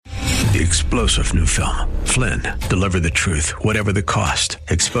The explosive new film, Flynn, deliver the truth, whatever the cost.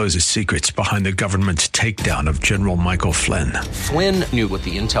 Exposes secrets behind the government's takedown of General Michael Flynn. Flynn knew what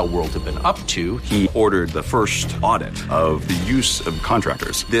the intel world had been up to. He ordered the first audit of the use of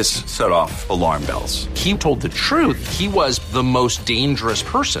contractors. This set off alarm bells. He told the truth. He was the most dangerous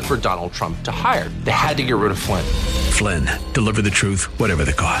person for Donald Trump to hire. They had to get rid of Flynn. Flynn, deliver the truth, whatever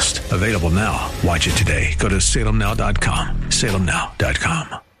the cost. Available now. Watch it today. Go to salemnow.com.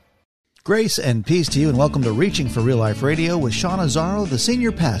 salemnow.com. Grace and peace to you, and welcome to Reaching for Real Life Radio with Sean Azzaro, the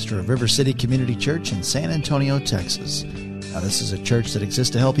senior pastor of River City Community Church in San Antonio, Texas. Now, this is a church that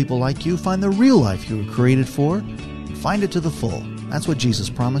exists to help people like you find the real life you were created for and find it to the full. That's what Jesus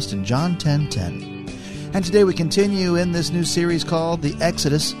promised in John 10:10. And today we continue in this new series called The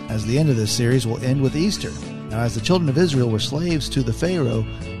Exodus, as the end of this series will end with Easter. Now, as the children of Israel were slaves to the Pharaoh,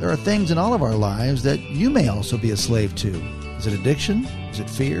 there are things in all of our lives that you may also be a slave to. Is it addiction? Is it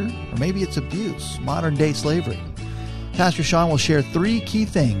fear? Or maybe it's abuse, modern-day slavery. Pastor Sean will share 3 key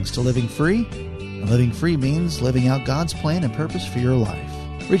things to living free. And living free means living out God's plan and purpose for your life.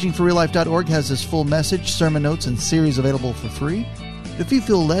 ReachingForRealLife.org has this full message, sermon notes, and series available for free. If you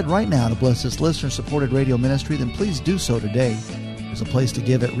feel led right now to bless this listener-supported radio ministry, then please do so today. There's a place to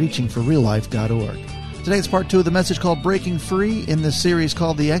give at ReachingForRealLife.org. Today it's part 2 of the message called Breaking Free in this series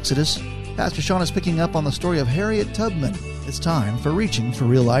called The Exodus. Pastor Sean is picking up on the story of Harriet Tubman. It's time for Reaching for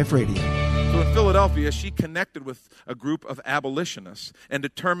Real Life Radio. So in Philadelphia, she connected with a group of abolitionists and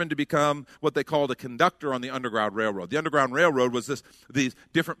determined to become what they called a conductor on the Underground Railroad. The Underground Railroad was these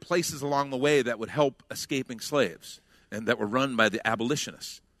different places along the way that would help escaping slaves and that were run by the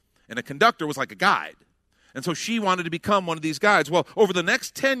abolitionists. And a conductor was like a guide. And so she wanted to become one of these guides. Well, over the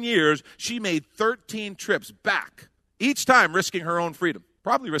next 10 years, she made 13 trips back, each time risking her own freedom,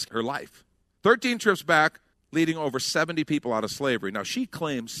 probably risking her life. 13 trips back, leading over 70 people out of slavery. Now, she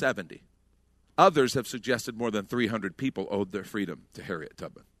claims 70. Others have suggested more than 300 people owed their freedom to Harriet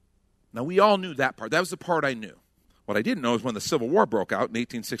Tubman. Now, we all knew that part. That was the part I knew. What I didn't know is when the Civil War broke out in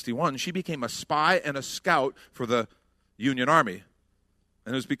 1861, she became a spy and a scout for the Union Army.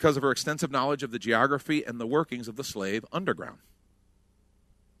 And it was because of her extensive knowledge of the geography and the workings of the slave underground.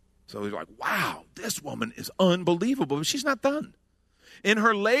 So they're like, wow, this woman is unbelievable. But she's not done. In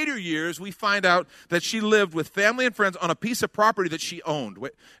her later years, we find out that she lived with family and friends on a piece of property that she owned.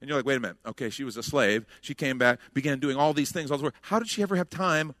 And you're like, wait a minute. Okay, she was a slave. She came back, began doing all these things. All this work. How did she ever have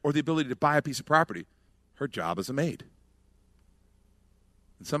time or the ability to buy a piece of property? Her job as a maid.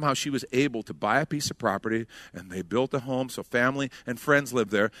 And somehow she was able to buy a piece of property, and they built a home, so family and friends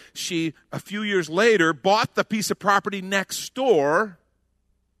lived there. She, a few years later, bought the piece of property next door,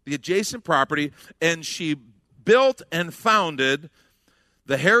 the adjacent property, and she built and founded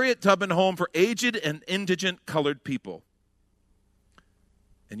the Harriet Tubman Home for Aged and Indigent Colored People.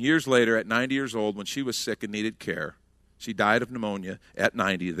 And years later, at 90 years old, when she was sick and needed care, she died of pneumonia at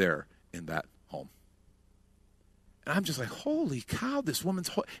 90 there in that home. And I'm just like, holy cow, this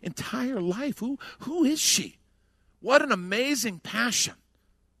woman's entire life, who is she? What an amazing passion.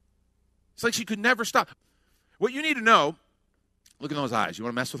 It's like she could never stop. What you need to know, look in those eyes. You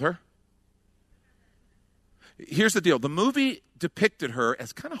want to mess with her? Here's the deal. The movie depicted her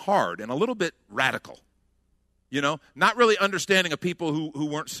as kind of hard and a little bit radical. You know, not really understanding of people who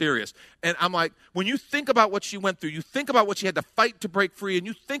weren't serious. And I'm like, when you think about what she went through, you think about what she had to fight to break free, and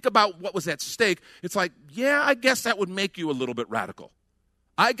you think about what was at stake, it's like, yeah, I guess that would make you a little bit radical.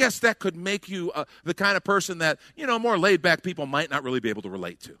 I guess that could make you the kind of person that, you know, more laid-back people might not really be able to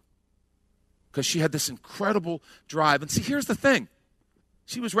relate to. Because she had this incredible drive. And see, here's the thing.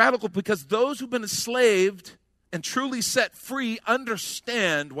 She was radical because those who've been enslaved and truly set free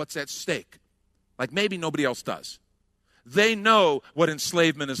understand what's at stake. Like maybe nobody else does. They know what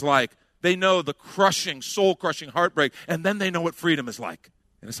enslavement is like. They know the crushing, soul-crushing heartbreak, and then they know what freedom is like.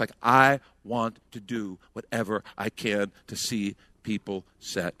 And it's like, I want to do whatever I can to see people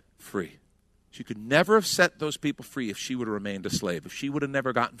set free. She could never have set those people free if she would have remained a slave, if she would have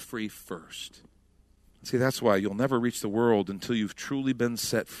never gotten free first. See, that's why you'll never reach the world until you've truly been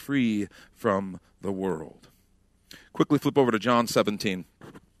set free from the world. Quickly flip over to John 17.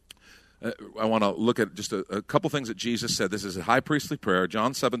 I want to look at just a couple things that Jesus said. This is a high priestly prayer.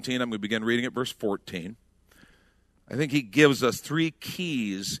 John 17, I'm going to begin reading at verse 14. I think he gives us 3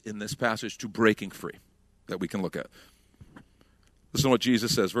 keys in this passage to breaking free that we can look at. Listen to what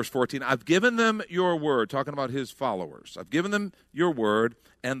Jesus says, verse 14. I've given them your word, talking about his followers. I've given them your word,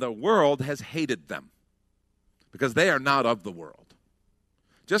 and the world has hated them because they are not of the world,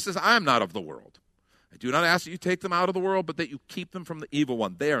 just as I am not of the world. I do not ask that you take them out of the world, but that you keep them from the evil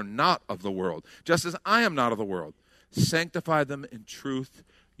one. They are not of the world, just as I am not of the world. Sanctify them in truth.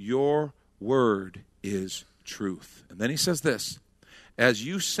 your word is truth. And then he says this, as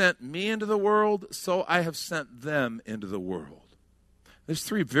you sent me into the world, so I have sent them into the world. There's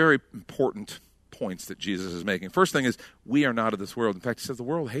three very important points that Jesus is making. First thing is, we are not of this world. In fact, he says the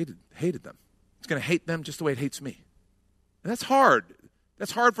world hated them. It's going to hate them just the way it hates me. And that's hard.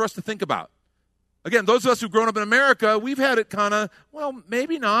 That's hard for us to think about. Again, those of us who've grown up in America, we've had it kind of, well,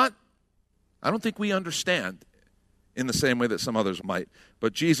 maybe not. I don't think we understand in the same way that some others might.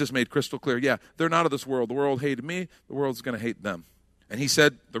 But Jesus made crystal clear, yeah, they're not of this world. The world hated me. The world's going to hate them. And he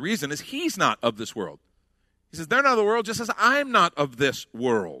said the reason is he's not of this world. He says they're not of the world just as I'm not of this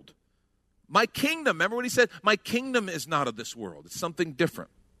world. My kingdom, remember what he said? My kingdom is not of this world. It's something different.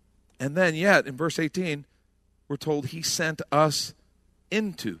 And then yet, in verse 18, we're told he sent us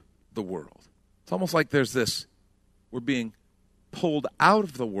into the world. It's almost like there's this, we're being pulled out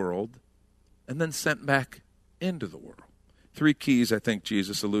of the world and then sent back into the world. Three keys I think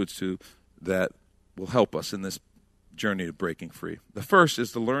Jesus alludes to that will help us in this journey to breaking free. The first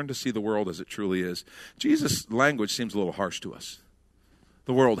is to learn to see the world as it truly is. Jesus' language seems a little harsh to us.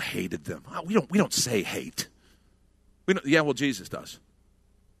 The world hated them. We don't say hate. Well, Jesus does.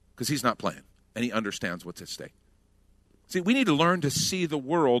 Because he's not playing. And he understands what's at stake. See, we need to learn to see the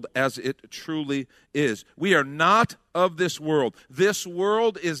world as it truly is. We are not of this world. This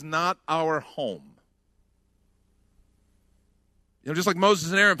world is not our home. Just like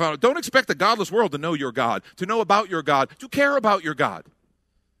Moses and Aaron found out, don't expect the godless world to know your God, to know about your God, to care about your God.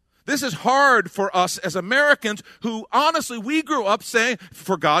 This is hard for us as Americans who, honestly, we grew up saying,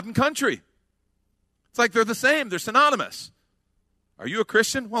 for God and country. It's like they're the same. They're synonymous. Are you a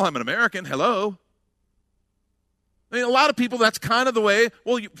Christian? Well, I'm an American. Hello. I mean, a lot of people, that's kind of the way,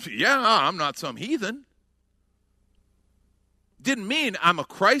 well, I'm not some heathen. Didn't mean I'm a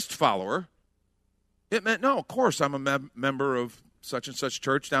Christ follower. It meant, no, of course, I'm a member of such and such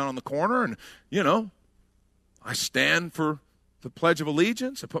church down on the corner, and, I stand for the Pledge of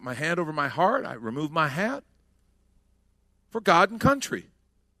Allegiance. I put my hand over my heart. I remove my hat for God and country.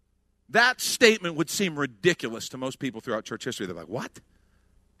 That statement would seem ridiculous to most people throughout church history. They're like, what?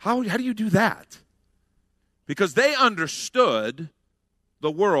 How do you do that? Because they understood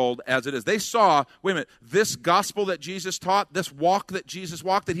the world as it is. They saw, wait a minute, this gospel that Jesus taught, this walk that Jesus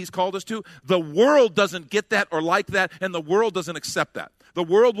walked that he's called us to, the world doesn't get that or like that, and the world doesn't accept that. The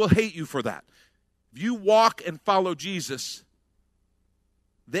world will hate you for that. If you walk and follow Jesus,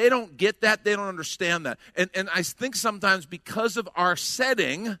 they don't get that, they don't understand that. And I think sometimes because of our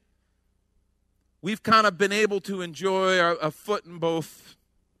setting, we've kind of been able to enjoy a foot in both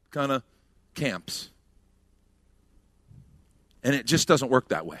kind of camps. And it just doesn't work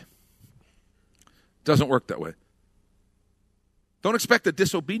that way. It doesn't work that way. Don't expect a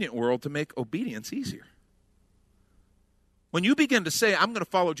disobedient world to make obedience easier. When you begin to say, I'm going to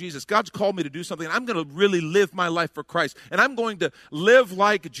follow Jesus, God's called me to do something, and I'm going to really live my life for Christ, and I'm going to live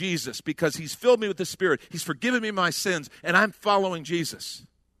like Jesus because he's filled me with the Spirit, he's forgiven me my sins, and I'm following Jesus.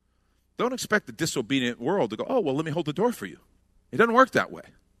 Don't expect the disobedient world to go, oh, well, let me hold the door for you. It doesn't work that way.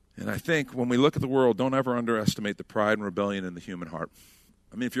 And I think when we look at the world, don't ever underestimate the pride and rebellion in the human heart.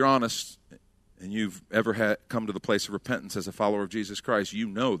 I mean, if you're honest and you've ever come to the place of repentance as a follower of Jesus Christ, you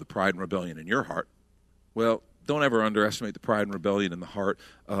know the pride and rebellion in your heart. Well, don't ever underestimate the pride and rebellion in the heart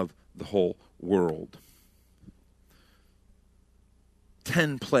of the whole world.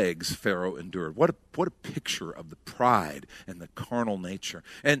 10 plagues Pharaoh endured. What a picture of the pride and the carnal nature.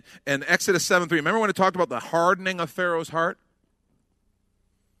 And Exodus 7:3, remember when it talked about the hardening of Pharaoh's heart?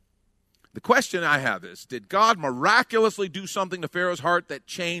 The question I have is, did God miraculously do something to Pharaoh's heart that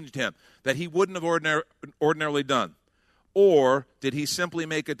changed him, that he wouldn't have ordinarily done? Or did he simply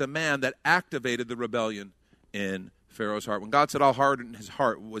make a demand that activated the rebellion in Pharaoh's heart? When God said, I'll harden his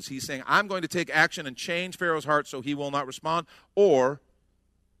heart, was he saying, I'm going to take action and change Pharaoh's heart so he will not respond? Or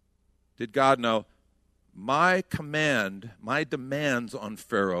did God know, my command, my demands on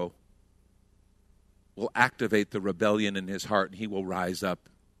Pharaoh will activate the rebellion in his heart and he will rise up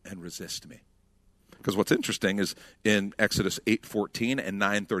and resist me? Because what's interesting is in Exodus 8:14 and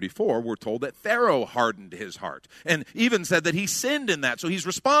 9:34, we're told that Pharaoh hardened his heart and even said that he sinned in that, so he's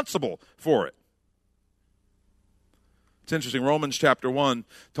responsible for it. It's interesting. Romans chapter 1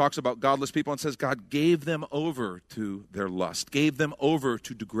 talks about godless people and says God gave them over to their lust, gave them over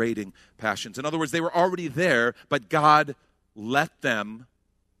to degrading passions. In other words, they were already there, but God let them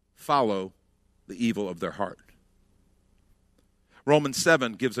follow the evil of their heart. Romans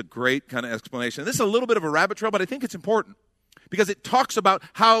 7 gives a great kind of explanation. This is a little bit of a rabbit trail, but I think it's important because it talks about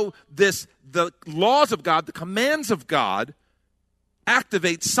how the laws of God, the commands of God,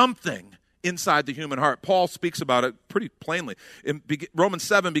 activate something inside the human heart. Paul speaks about it pretty plainly. In Romans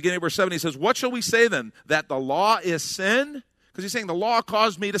 7, beginning of verse 7, he says, what shall we say then? That the law is sin? Because he's saying the law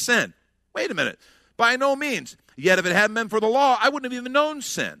caused me to sin. Wait a minute. By no means. Yet if it hadn't been for the law, I wouldn't have even known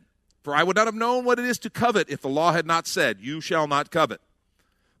sin. For I would not have known what it is to covet if the law had not said, you shall not covet.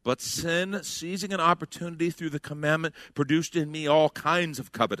 But sin, seizing an opportunity through the commandment, produced in me all kinds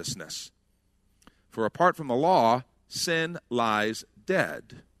of covetousness. For apart from the law, sin lies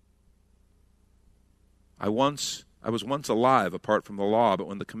dead. I was once alive apart from the law, but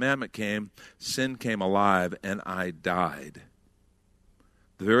when the commandment came, sin came alive, and I died.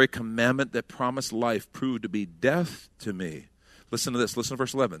 The very commandment that promised life proved to be death to me. Listen to this. Listen to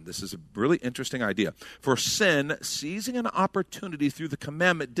verse 11. This is a really interesting idea. For sin, seizing an opportunity through the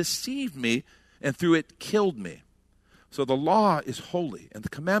commandment, deceived me, and through it killed me. So the law is holy, and the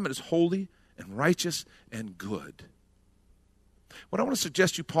commandment is holy and righteous and good. What I want to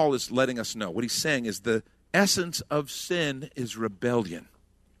suggest to you, Paul is letting us know. What he's saying is the essence of sin is rebellion.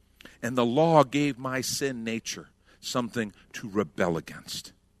 And the law gave my sin nature something to rebel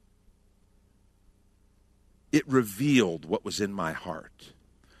against. It revealed what was in my heart.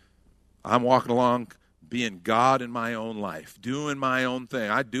 I'm walking along being God in my own life, doing my own thing.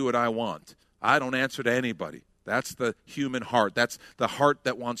 I do what I want. I don't answer to anybody. That's the human heart. That's the heart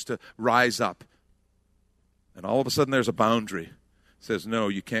that wants to rise up. And all of a sudden there's a boundary. It says, no,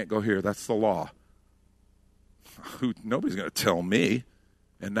 you can't go here. That's the law. Nobody's going to tell me.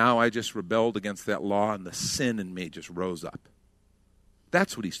 And now I just rebelled against that law, and the sin in me just rose up.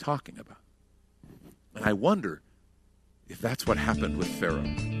 That's what he's talking about. And I wonder if that's what happened with Pharaoh.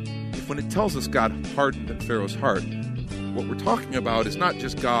 If when it tells us God hardened Pharaoh's heart, what we're talking about is not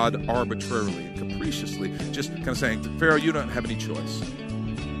just God arbitrarily and capriciously, just kind of saying, Pharaoh, you don't have any choice.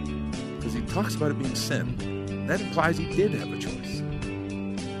 Because he talks about it being sin. And that implies he did have a choice.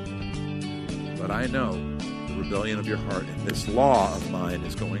 But I know the rebellion of your heart, and this law of mine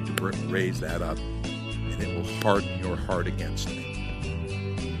is going to raise that up, and it will harden your heart against me.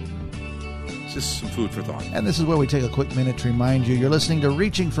 Just some food for thought. And this is where we take a quick minute to remind you you're listening to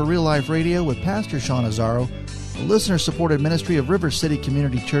Reaching for Real Life Radio with Pastor Sean Azzaro, the listener-supported ministry of River City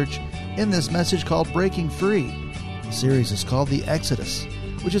Community Church, in this message called Breaking Free. The series is called The Exodus,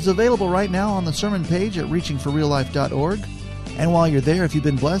 which is available right now on the sermon page at reachingforreallife.org. And while you're there, if you've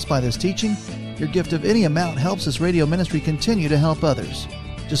been blessed by this teaching, your gift of any amount helps this radio ministry continue to help others.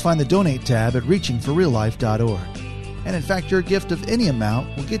 Just find the Donate tab at reachingforreallife.org. And in fact, your gift of any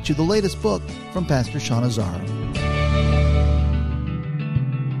amount will get you the latest book from Pastor Sean Azzaro.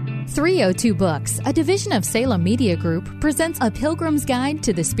 302 Books, a division of Salem Media Group, presents A Pilgrim's Guide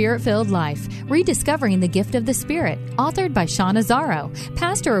to the Spirit-Filled Life, Rediscovering the Gift of the Spirit, authored by Sean Azzaro,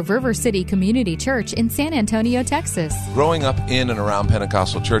 pastor of River City Community Church in San Antonio, Texas. Growing up in and around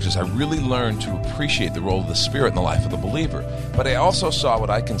Pentecostal churches, I really learned to appreciate the role of the Spirit in the life of the believer. But I also saw what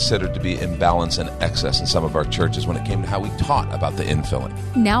I considered to be imbalance and excess in some of our churches when it came to how we taught about the infilling.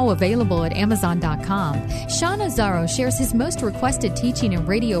 Now available at Amazon.com, Sean Azzaro shares his most requested teaching and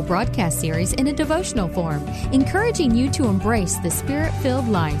radio broadcast series in a devotional form, encouraging you to embrace the Spirit-filled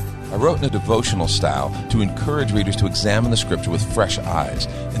life. I wrote in a devotional style to encourage readers to examine the Scripture with fresh eyes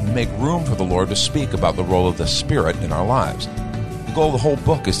and make room for the Lord to speak about the role of the Spirit in our lives. The goal of the whole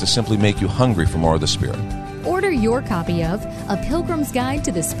book is to simply make you hungry for more of the Spirit. Order your copy of A Pilgrim's Guide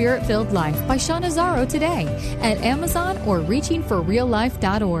to the Spirit-Filled Life by Sean Azzaro today at Amazon or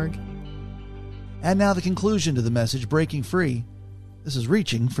reachingforreallife.org. And now the conclusion to the message, Breaking Free. This is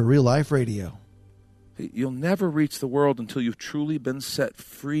Reaching for Real Life Radio. You'll never reach the world until you've truly been set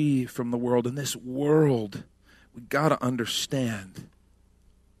free from the world. In this world, we got to understand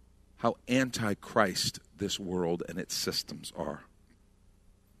how anti-Christ this world and its systems are.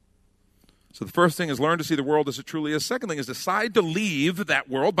 So the first thing is learn to see the world as it truly is. Second thing is decide to leave that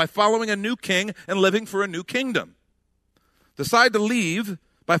world by following a new king and living for a new kingdom. Decide to leave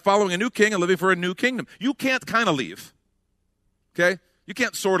by following a new king and living for a new kingdom. You can't kind of leave. Okay? You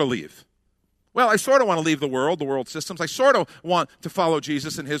can't sort of leave. Well, I sort of want to leave the world systems. I sort of want to follow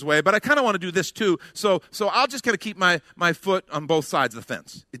Jesus in his way, but I kind of want to do this too. So I'll just kind of keep my foot on both sides of the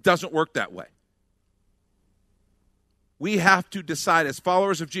fence. It doesn't work that way. We have to decide as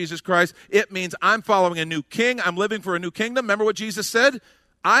followers of Jesus Christ, it means I'm following a new king. I'm living for a new kingdom. Remember what Jesus said?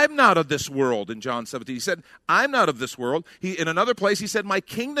 I'm not of this world in John 17. He said, I'm not of this world. In another place, he said, my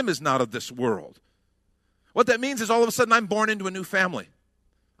kingdom is not of this world. What that means is all of a sudden I'm born into a new family.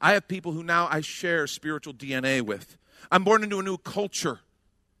 I have people who now I share spiritual DNA with. I'm born into a new culture,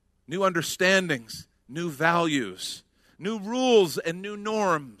 new understandings, new values, new rules and new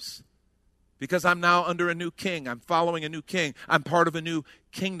norms. Because I'm now under a new king. I'm following a new king. I'm part of a new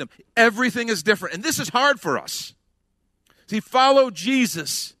kingdom. Everything is different. And this is hard for us. See, follow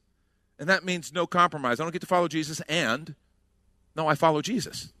Jesus. And that means no compromise. I don't get to follow Jesus and, no, I follow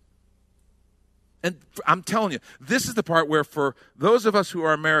Jesus. And I'm telling you, this is the part where for those of us who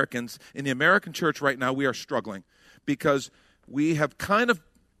are Americans, in the American church right now, we are struggling because we have kind of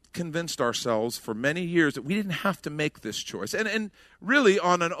convinced ourselves for many years that we didn't have to make this choice. And really,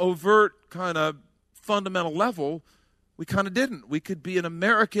 on an overt kind of fundamental level, we kind of didn't. We could be an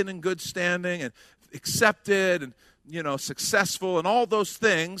American in good standing and accepted and, successful and all those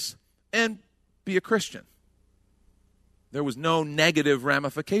things and be a Christian. There was no negative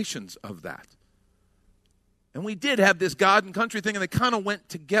ramifications of that. And we did have this God and country thing, and they kind of went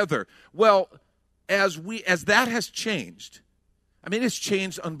together. Well, as that has changed, it's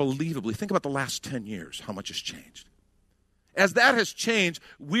changed unbelievably. Think about the last 10 years, how much has changed. As that has changed,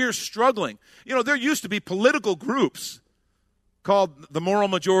 we're struggling. There used to be political groups called the moral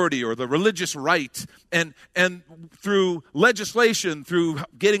majority or the religious right, and through legislation, through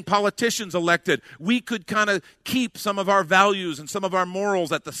getting politicians elected, we could kind of keep some of our values and some of our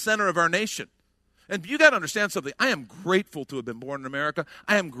morals at the center of our nation. And you got to understand something. I am grateful to have been born in America.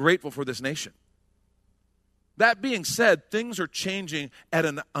 I am grateful for this nation. That being said, things are changing at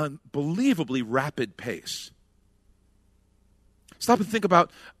an unbelievably rapid pace. Stop and think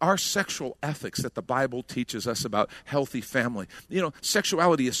about our sexual ethics that the Bible teaches us about healthy family.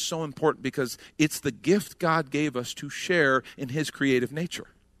 Sexuality is so important because it's the gift God gave us to share in His creative nature.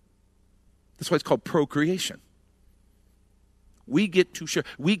 That's why it's called procreation. We get to share.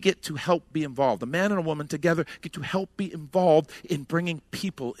 We get to help be involved. A man and a woman together get to help be involved in bringing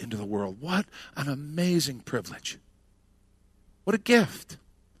people into the world. What an amazing privilege. What a gift.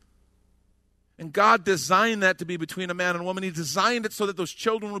 And God designed that to be between a man and a woman. He designed it so that those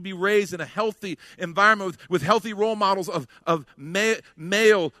children would be raised in a healthy environment with healthy role models of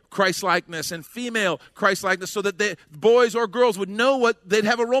male Christ-likeness and female Christ-likeness, so that boys or girls would know they'd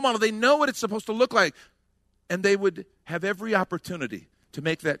have a role model. They know what it's supposed to look like. And they would have every opportunity to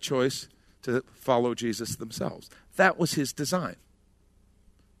make that choice to follow Jesus themselves. That was His design.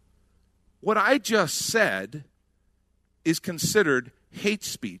 What I just said is considered hate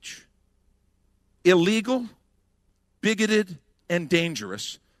speech, illegal, bigoted, and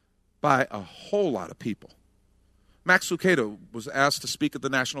dangerous by a whole lot of people. Max Lucado was asked to speak at the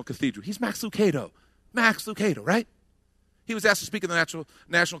National Cathedral. He's Max Lucado. Max Lucado, right? He was asked to speak at the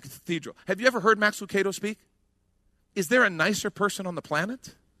National Cathedral. Have you ever heard Max Lucado speak? Is there a nicer person on the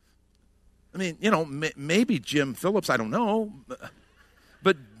planet? Maybe Jim Phillips, I don't know.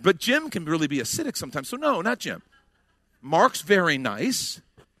 But Jim can really be acidic sometimes. So no, not Jim. Mark's very nice.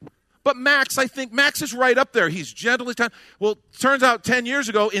 But Max, I think Max is right up there. He's gentle. He's kind. Well, it turns out 10 years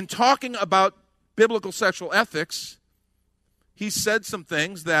ago, in talking about biblical sexual ethics, he said some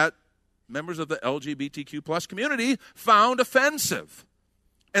things that members of the LGBTQ plus community found offensive.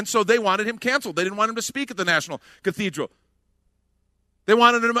 And so they wanted him canceled. They didn't want him to speak at the National Cathedral. They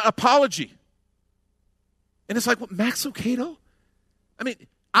wanted an apology. And it's like, what, Max Lucado?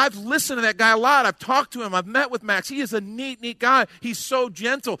 I've listened to that guy a lot. I've talked to him. I've met with Max. He is a neat guy. He's so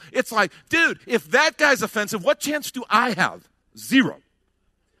gentle. It's like, dude, if that guy's offensive, what chance do I have? Zero.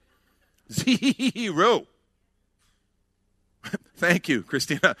 Thank you,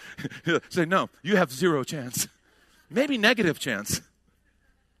 Christina. Say, no, you have zero chance. Maybe negative chance.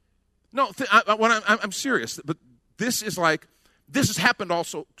 No, I'm serious. But this has happened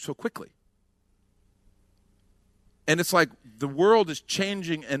also so quickly. And it's like the world is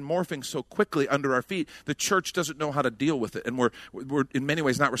changing and morphing so quickly under our feet, the church doesn't know how to deal with it. And we're in many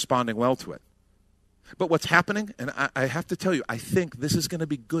ways not responding well to it. But what's happening, and I have to tell you, I think this is going to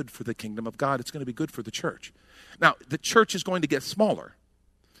be good for the kingdom of God. It's going to be good for the church. Now, the church is going to get smaller.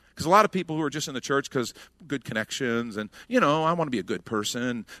 Because a lot of people who are just in the church because good connections and, I want to be a good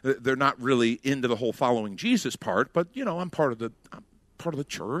person. They're not really into the whole following Jesus part, but, I'm part of the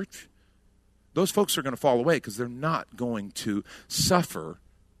church. Those folks are going to fall away because they're not going to suffer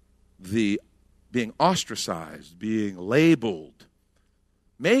the being ostracized, being labeled,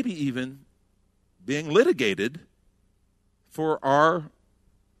 maybe even being litigated for our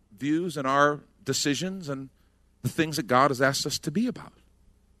views and our decisions and the things that God has asked us to be about.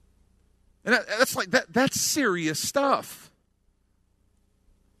 And that's serious stuff.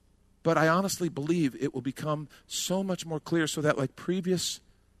 But I honestly believe it will become so much more clear so that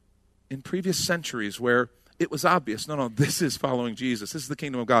in previous centuries where it was obvious, no, this is following Jesus. This is the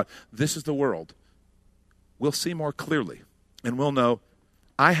kingdom of God. This is the world. We'll see more clearly. And we'll know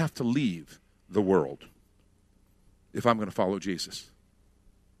I have to leave the world if I'm going to follow Jesus.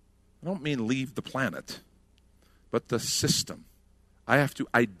 I don't mean leave the planet, but the system I have to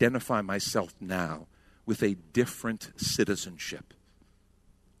identify myself now with a different citizenship.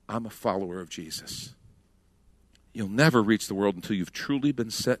 I'm a follower of Jesus. You'll never reach the world until you've truly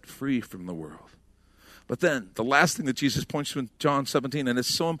been set free from the world. But then, the last thing that Jesus points to in John 17, and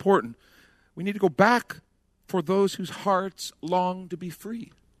it's so important, we need to go back for those whose hearts long to be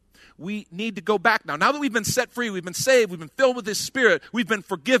free. We need to go back now. Now that we've been set free, we've been saved, we've been filled with His Spirit, we've been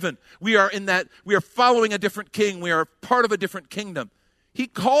forgiven. We are following a different king. We are part of a different kingdom. He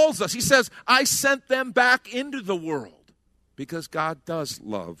calls us. He says, I sent them back into the world because God does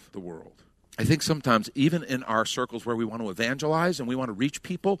love the world. I think sometimes, even in our circles where we want to evangelize and we want to reach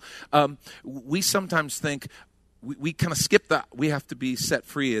people, we sometimes think we kind of skip that we have to be set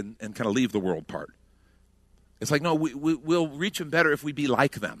free and kind of leave the world part. It's like, no, we'll reach them better if we be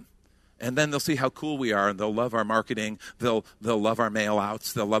like them. And then they'll see how cool we are, and they'll love our marketing. They'll love our mail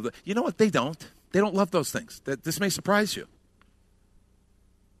outs. They'll love you know what? They don't. They don't love those things. This may surprise you.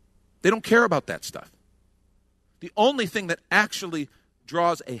 They don't care about that stuff. The only thing that actually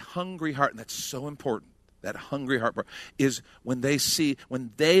draws a hungry heart, and that's so important, that hungry heart part, is when they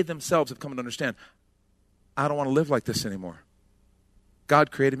themselves have come to understand, I don't want to live like this anymore. God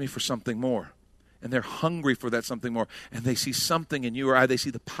created me for something more. And they're hungry for that something more. And they see something in you or I. They see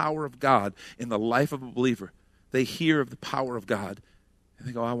the power of God in the life of a believer. They hear of the power of God. And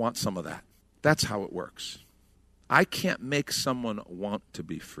they go, I want some of that. That's how it works. I can't make someone want to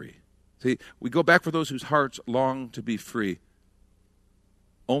be free. See, we go back for those whose hearts long to be free.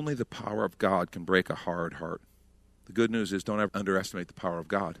 Only the power of God can break a hard heart. The good news is, don't ever underestimate the power of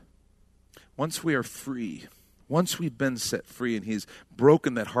God. Once we are free, once we've been set free and He's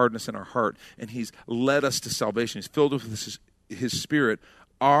broken that hardness in our heart and He's led us to salvation, He's filled us with His Spirit,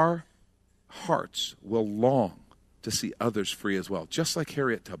 our hearts will long to see others free as well. Just like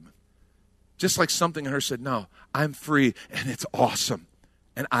Harriet Tubman. Just like something in her said, no, I'm free and it's awesome.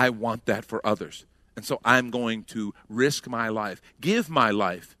 And I want that for others. And so I'm going to risk my life, give my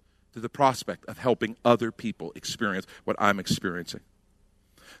life to the prospect of helping other people experience what I'm experiencing.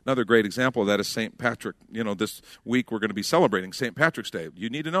 Another great example of that is St. Patrick. You know, this week we're going to be celebrating St. Patrick's Day. You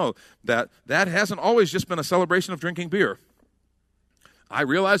need to know that hasn't always just been a celebration of drinking beer. I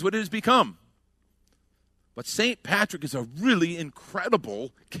realize what it has become. But St. Patrick is a really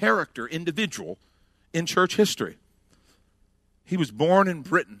incredible character, individual in church history. He was born in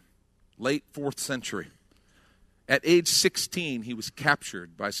Britain, late 4th century. At age 16, he was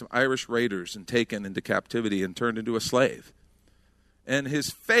captured by some Irish raiders and taken into captivity and turned into a slave. And his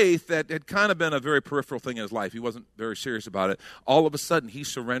faith, that had kind of been a very peripheral thing in his life, he wasn't very serious about it, all of a sudden he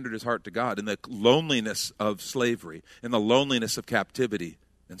surrendered his heart to God in the loneliness of slavery, in the loneliness of captivity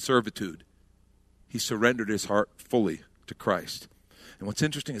and servitude. He surrendered his heart fully to Christ. And what's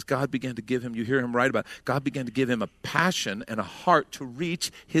interesting is God began to give him, you hear him write about it, God began to give him a passion and a heart to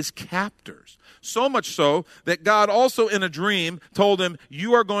reach his captors. So much so that God also in a dream told him,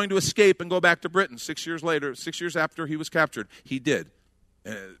 you are going to escape and go back to Britain. 6 years later, 6 years after he was captured, he did.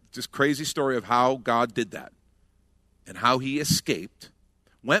 Just crazy story of how God did that and how he escaped,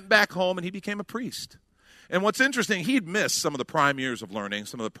 went back home, and he became a priest. And what's interesting, he'd missed some of the prime years of learning,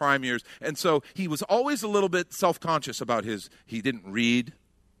 some of the prime years, and so he was always a little bit self-conscious about he didn't read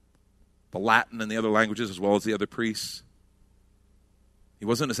the Latin and the other languages as well as the other priests. He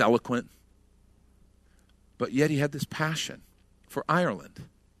wasn't as eloquent, but yet he had this passion for Ireland.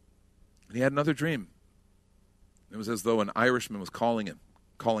 And he had another dream. It was as though an Irishman was calling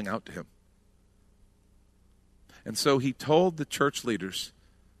out to him. And so he told the church leaders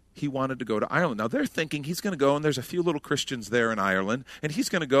he wanted to go to Ireland. Now, they're thinking he's going to go, and there's a few little Christians there in Ireland, and he's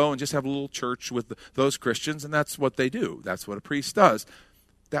going to go and just have a little church with those Christians, and that's what they do. That's what a priest does.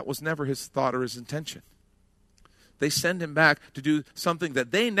 That was never his thought or his intention. They send him back to do something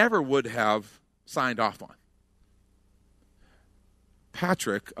that they never would have signed off on.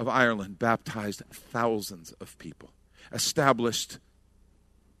 Patrick of Ireland baptized thousands of people, established,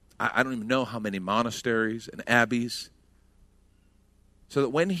 I don't even know how many monasteries and abbeys, so that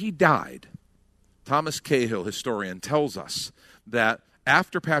when he died, Thomas Cahill, historian, tells us that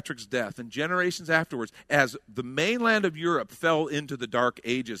after Patrick's death and generations afterwards, as the mainland of Europe fell into the Dark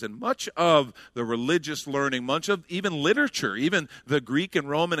Ages and much of the religious learning, much of even literature, even the Greek and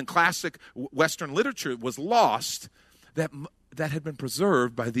Roman and classic Western literature was lost, that had been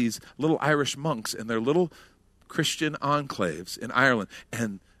preserved by these little Irish monks in their little Christian enclaves in Ireland.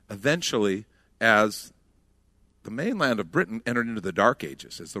 And eventually, as the mainland of Britain entered into the Dark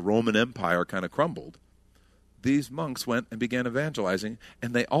Ages, as the Roman Empire kind of crumbled, these monks went and began evangelizing,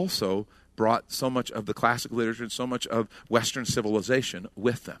 and they also brought so much of the classic literature and so much of Western civilization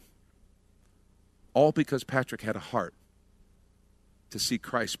with them. All because Patrick had a heart to see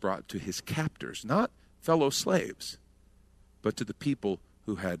Christ brought to his captors, not fellow slaves, but to the people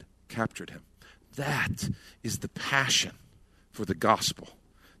who had captured him. That is the passion for the gospel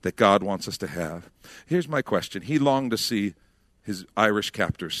that God wants us to have. Here's my question. He longed to see his Irish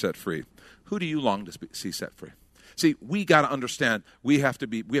captors set free. Who do you long to see set free? See, we got to understand we have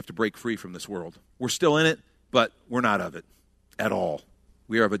to break free from this world. We're still in it, but we're not of it at all.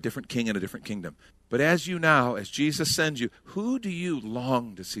 We are of a different king and a different kingdom. But as Jesus sends you, who do you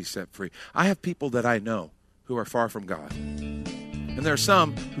long to see set free? I have people that I know who are far from God. And there are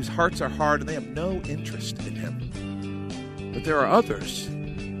some whose hearts are hard and they have no interest in him. But there are others,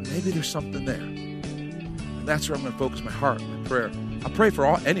 maybe there's something there. And that's where I'm going to focus my heart, my prayer. I pray for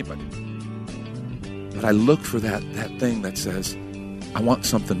anybody. But I look for that thing that says, I want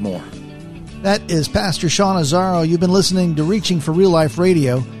something more. That is Pastor Sean Azzaro. You've been listening to Reaching for Real Life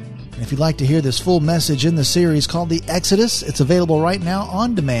Radio. And if you'd like to hear this full message in the series called The Exodus, it's available right now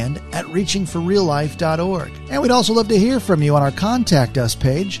on demand at reachingforreallife.org. And we'd also love to hear from you on our Contact Us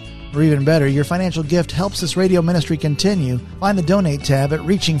page. Or even better, your financial gift helps this radio ministry continue. Find the Donate tab at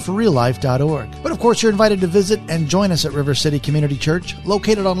reachingforreallife.org. But of course, you're invited to visit and join us at River City Community Church,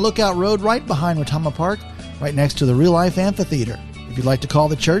 located on Lookout Road right behind Watama Park, right next to the Real Life Amphitheater. If you'd like to call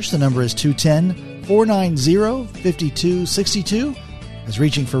the church, the number is 210-490-5262. As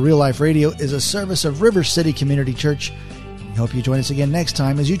Reaching for Real Life Radio is a service of River City Community Church. We hope you join us again next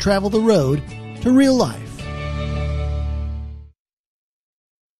time as you travel the road to real life.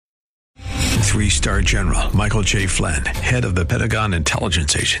 3-star General Michael J. Flynn, head of the Pentagon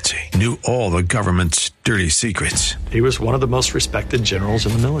Intelligence Agency, knew all the government's dirty secrets. He was one of the most respected generals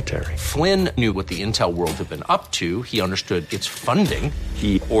in the military. Flynn knew what the intel world had been up to. He understood its funding.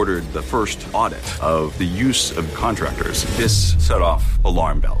 He ordered the first audit of the use of contractors. This set off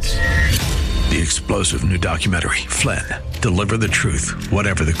alarm bells. The explosive new documentary, Flynn, Deliver the Truth,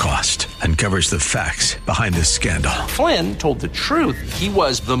 Whatever the Cost, uncovers the facts behind this scandal. Flynn told the truth. He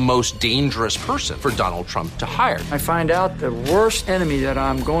was the most dangerous person for Donald Trump to hire. I find out the worst enemy that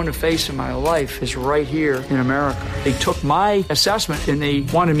I'm going to face in my life is right here in America. They took my assessment and they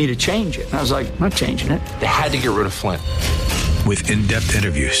wanted me to change it. And I was like, I'm not changing it. They had to get rid of Flynn. With in-depth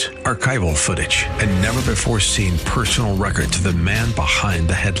interviews, archival footage, and never-before-seen personal records of the man behind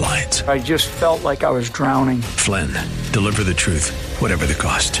the headlines. I just felt like I was drowning. Flynn, Deliver the Truth, Whatever the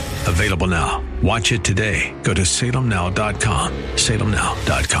Cost. Available now. Watch it today. Go to salemnow.com.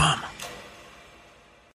 salemnow.com.